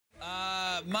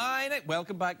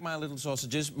Welcome back, my little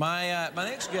sausages. My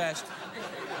next guest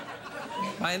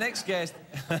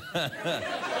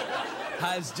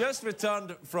has just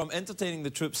returned from entertaining the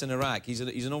troops in Iraq. He's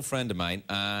an old friend of mine,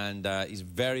 and he's a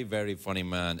very, very funny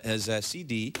man. His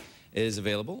CD is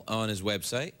available on his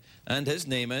website, and his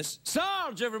name is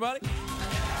Sarge, everybody.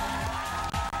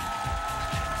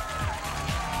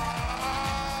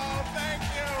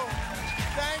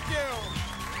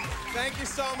 Thank you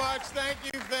so much. Thank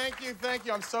you.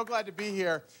 I'm so glad to be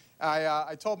here.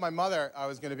 I told my mother I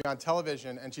was going to be on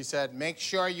television, and she said, make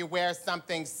sure you wear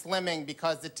something slimming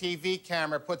because the TV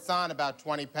camera puts on about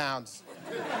 20 pounds.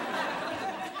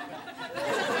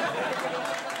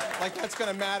 Like that's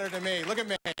going to matter to me. Look at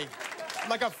me. I'm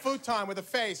like a futon with a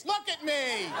face. Look at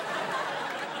me!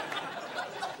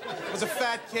 I was a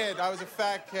fat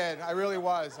kid. I really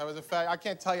was. I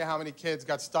can't tell you how many kids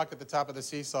got stuck at the top of the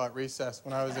seesaw at recess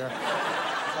when I was there.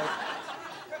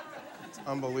 It's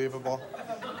unbelievable.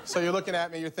 So you're looking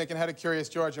at me, you're thinking, how did Curious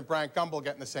George and Brian Gumble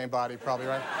get in the same body, probably,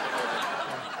 right?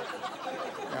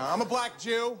 Yeah, I'm a black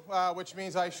Jew, which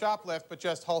means I shoplift, but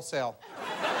just wholesale.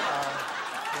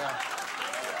 Yeah.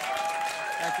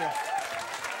 Thank you.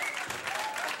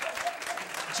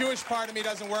 Jewish part of me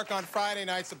doesn't work on Friday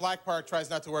nights. The black part tries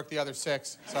not to work the other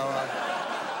 6. So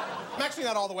I'm actually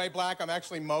not all the way black. I'm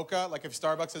actually mocha, like if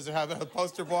Starbucks doesn't have a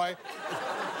poster boy.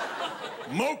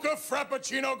 Mocha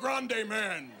Frappuccino Grande,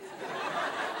 man.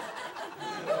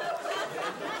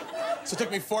 So it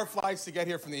took me 4 flights to get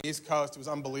here from the East Coast. It was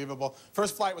unbelievable.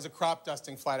 First flight was a crop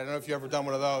dusting flight. I don't know if you've ever done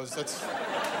one of those.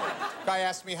 Guy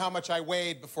asked me how much I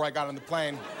weighed before I got on the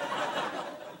plane.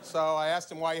 So I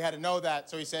asked him why he had to know that.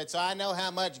 So he said, so I know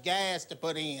how much gas to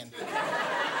put in.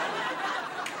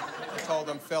 I told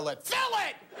him, fill it. Fill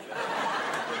it!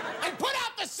 And put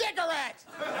out the cigarette!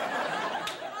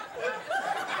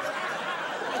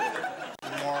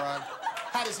 Moron.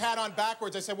 Had his hat on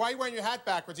backwards. I said, why are you wearing your hat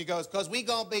backwards? He goes, because we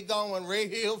gonna be going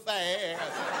real fast.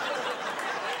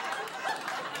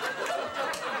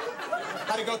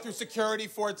 Had to go through security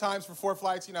 4 times for 4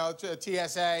 flights, you know, to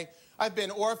TSA. I've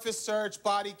been orifice searched,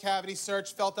 body cavity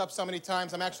searched, felt up so many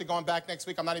times. I'm actually going back next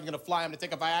week. I'm not even going to fly. I'm going to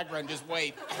take a Viagra and just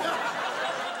wait.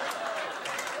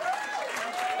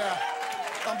 Yeah,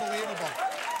 it's unbelievable.